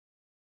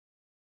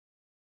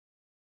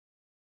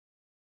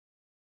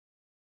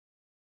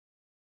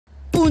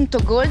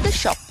Puntogold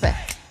Shop,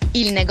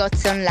 il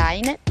negozio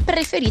online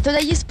preferito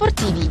dagli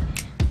sportivi.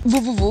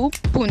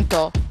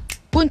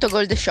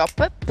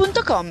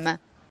 www.puntogoldshop.com.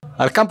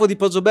 Al campo di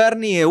Poggio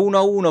Berni è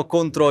 1-1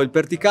 contro il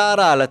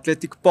Perticara,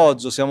 all'Athletic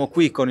Poggio siamo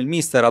qui con il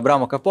mister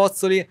Abramo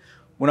Capozzoli,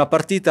 una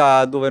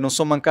partita dove non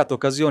sono mancate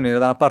occasioni né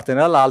da una parte né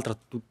dall'altra,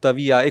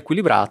 tuttavia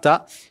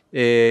equilibrata,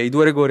 e i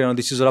due rigori hanno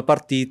deciso la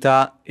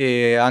partita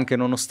e anche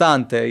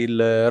nonostante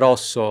il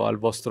rosso al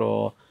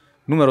vostro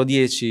numero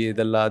 10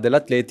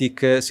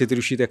 dell'Athletic siete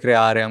riusciti a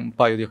creare un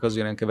paio di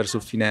occasioni anche verso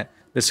il fine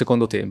del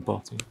secondo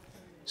tempo.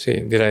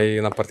 Sì, direi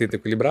una partita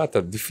equilibrata,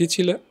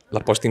 difficile,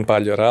 la posta in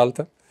palio era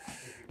alta.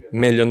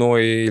 Meglio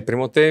noi il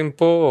primo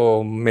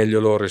tempo,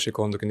 meglio loro il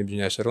secondo, quindi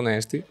bisogna essere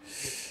onesti.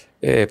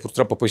 E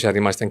purtroppo poi siamo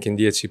rimasti anche in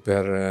 10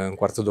 per un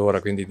quarto d'ora,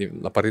 quindi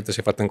la partita si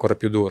è fatta ancora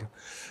più dura.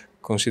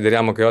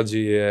 Consideriamo che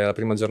oggi è la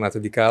prima giornata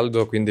di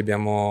caldo, quindi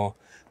abbiamo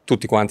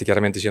tutti quanti,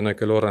 chiaramente sia noi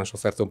che loro, hanno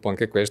sofferto un po'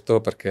 anche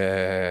questo,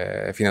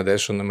 perché fino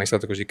adesso non è mai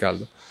stato così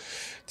caldo.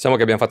 Diciamo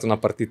che abbiamo fatto una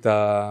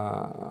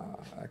partita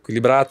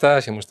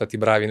equilibrata, siamo stati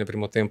bravi nel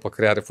primo tempo a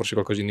creare forse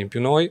qualcosina in più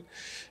noi, nel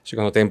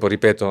secondo tempo,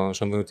 ripeto,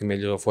 sono venuti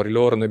meglio fuori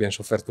loro, noi abbiamo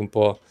sofferto un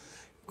po',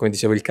 come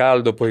dicevo, il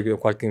caldo, poi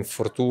qualche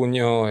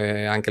infortunio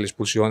e anche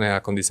l'espulsione ha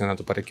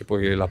condizionato parecchio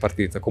poi la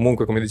partita.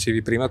 Comunque, come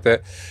dicevi prima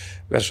te,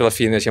 verso la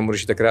fine siamo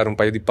riusciti a creare un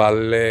paio di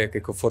palle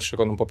che forse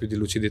con un po' più di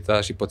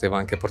lucidità si poteva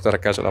anche portare a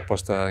casa la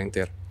posta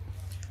intera.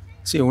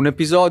 Sì, un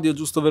episodio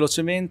giusto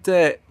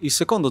velocemente, il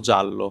secondo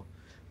giallo.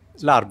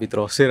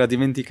 L'arbitro si era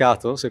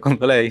dimenticato,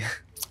 secondo lei?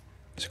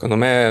 Secondo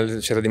me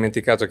si era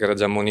dimenticato che era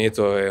già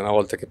ammonito e una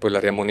volta che poi l'ha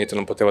riammonito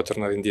non poteva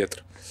tornare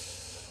indietro.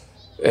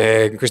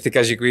 In questi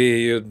casi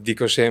qui io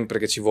dico sempre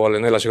che ci vuole,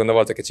 noi è la seconda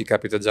volta che ci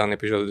capita già un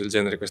episodio del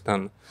genere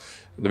quest'anno.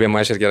 Dobbiamo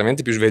essere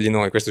chiaramente più svegli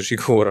noi, questo è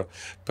sicuro,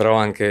 però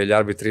anche gli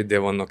arbitri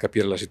devono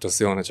capire la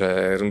situazione, cioè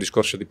era un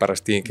discorso di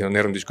parastinchi, non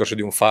era un discorso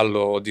di un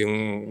fallo o di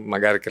un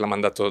magari che l'ha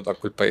mandato da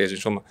quel paese,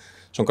 insomma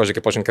sono cose che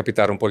possono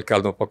capitare, un po' il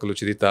caldo, un po' con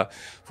lucidità,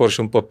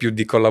 forse un po' più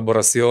di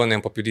collaborazione,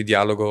 un po' più di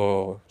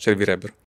dialogo servirebbero.